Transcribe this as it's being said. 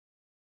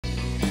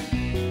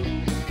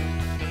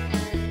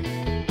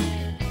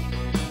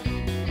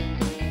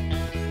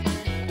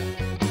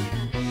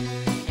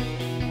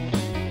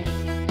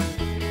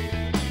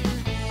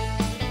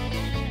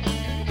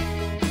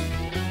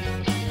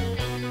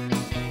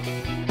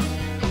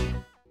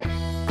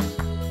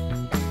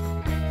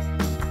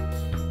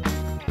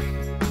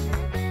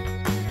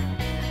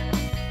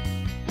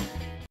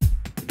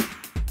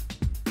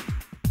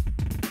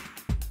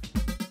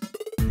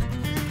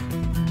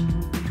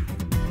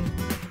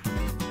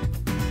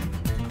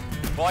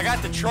Well, I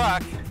got the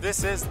truck.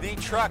 This is the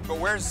truck, but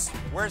where's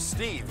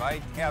Steve? I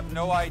have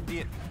no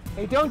idea.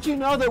 Hey, don't you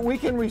know that we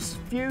can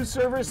refuse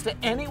service to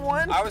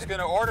anyone? I was going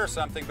to order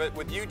something, but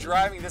with you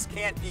driving, this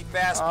can't be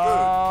fast food.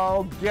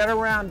 Oh, get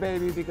around,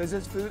 baby, because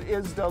this food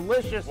is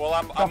delicious. Well,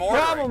 I'm the ordering.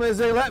 problem is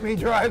they let me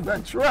drive the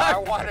truck. I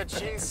want a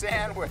cheese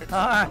sandwich.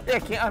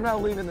 I'm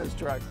not leaving this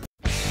truck.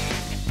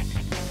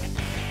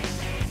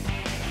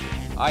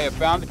 I have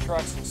found the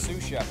truck's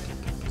sous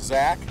chef.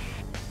 Zach,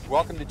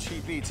 welcome to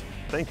Cheap Eats.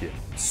 Thank you.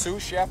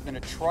 Sous chef in a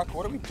truck,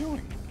 what are we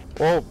doing?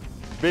 Well,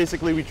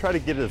 basically we try to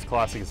get it as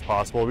classic as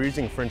possible. We're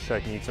using French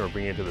techniques and we're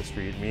bringing it to the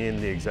street. Me and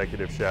the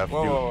executive chef.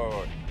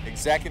 Whoa.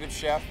 Executive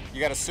chef? You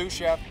got a sous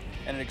chef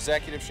and an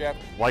executive chef?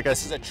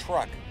 This is a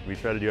truck. We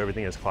try to do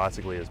everything as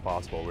classically as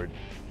possible.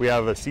 We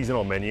have a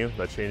seasonal menu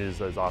that changes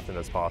as often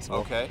as possible.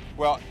 Okay.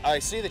 Well, I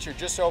see that you're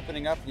just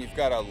opening up and you've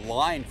got a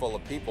line full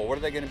of people. What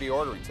are they going to be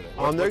ordering today?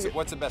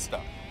 What's the best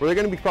stuff? Well, they're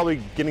going to be probably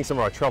getting some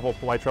of our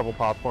white truffle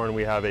popcorn.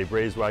 We have a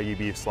braised Wagyu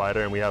beef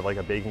slider, and we have like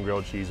a bacon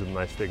grilled cheese with a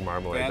nice fig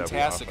marmalade.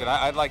 Fantastic. And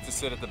I'd like to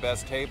sit at the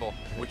best table,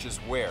 which is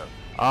where?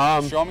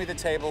 Show me the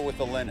table with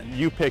the linen.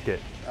 You pick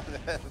it.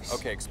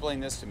 Okay, explain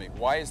this to me.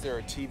 Why is there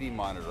a TV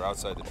monitor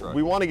outside the truck?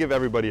 We want to give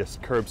everybody a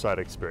curbside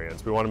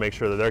experience. We want to make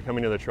sure that they're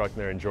coming to the truck and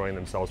they're enjoying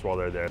themselves while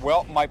they're there.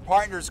 Well, my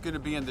partner's going to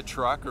be in the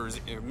truck, or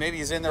maybe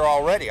he's in there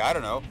already. I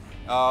don't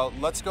know.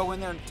 Let's go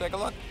in there and take a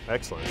look.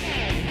 Excellent.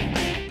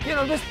 You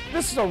know, this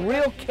is a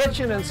real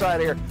kitchen inside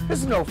here. This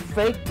is no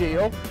fake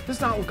deal. This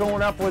is not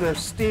going up where they're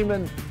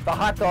steaming the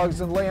hot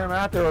dogs and laying them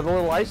out there with a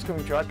little ice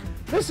cream truck.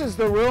 This is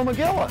the real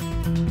McGilla.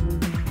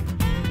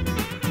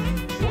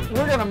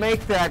 We're going to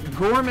make that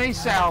gourmet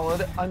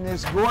salad on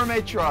this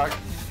gourmet truck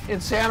in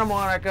Santa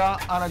Monica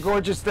on a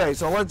gorgeous day,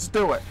 so let's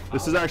do it.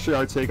 This is actually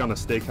our take on a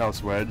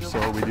steakhouse wedge. So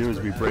what we do is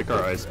we break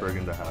our iceberg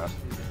into half.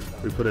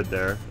 We put it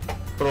there.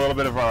 Put a little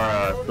bit of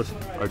our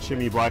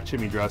black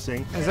chimney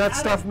dressing. Is that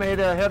stuff made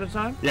ahead of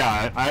time?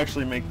 Yeah, I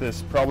actually make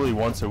this probably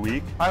once a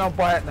week. I don't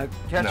buy it in a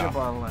ketchup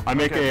bottle. I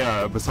make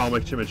a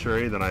balsamic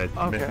chimichurri, then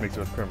I mix it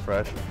with creme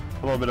fraiche.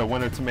 A little bit of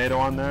winter tomato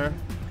on there.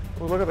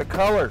 Well, look at the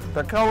color.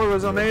 The color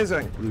is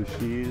amazing. Blue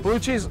cheese. Blue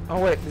cheese.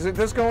 Oh wait, is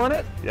this go in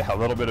it? Yeah, a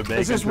little bit of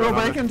bacon. Is this real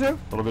bacon too?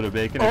 A little bit of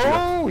bacon.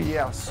 Oh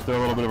yes. Throw a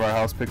little bit of our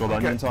house pickled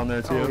onions on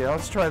there too. Oh yeah,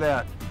 let's try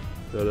that.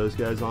 Throw those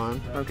guys on.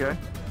 Okay.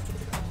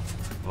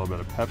 A little bit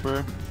of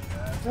pepper.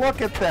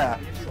 Look at that.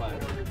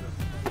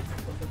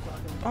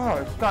 Oh,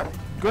 it's got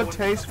good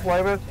taste,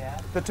 flavor.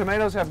 The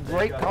tomatoes have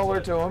great color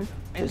to them.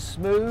 It's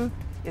smooth.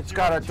 It's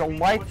got a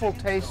delightful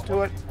taste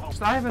to it. It's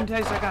not even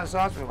taste like kind of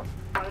sauce before.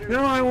 You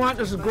know what I want?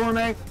 This is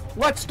gourmet.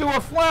 Let's do a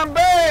flambe!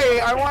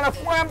 I want a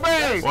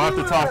flambe! We'll have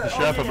to talk to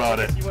Chef about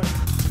it.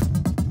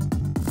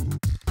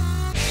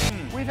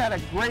 We've had a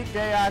great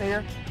day out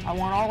here. I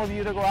want all of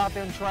you to go out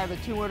there and try the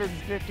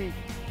 250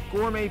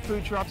 gourmet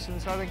food trucks in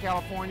Southern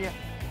California.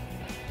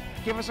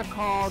 Give us a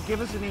call, give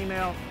us an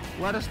email,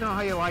 let us know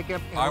how you like it.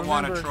 And I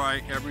want to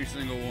try every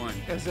single one.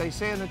 As they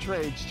say in the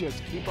trades,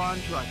 just keep on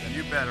trucking.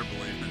 You better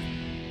believe it.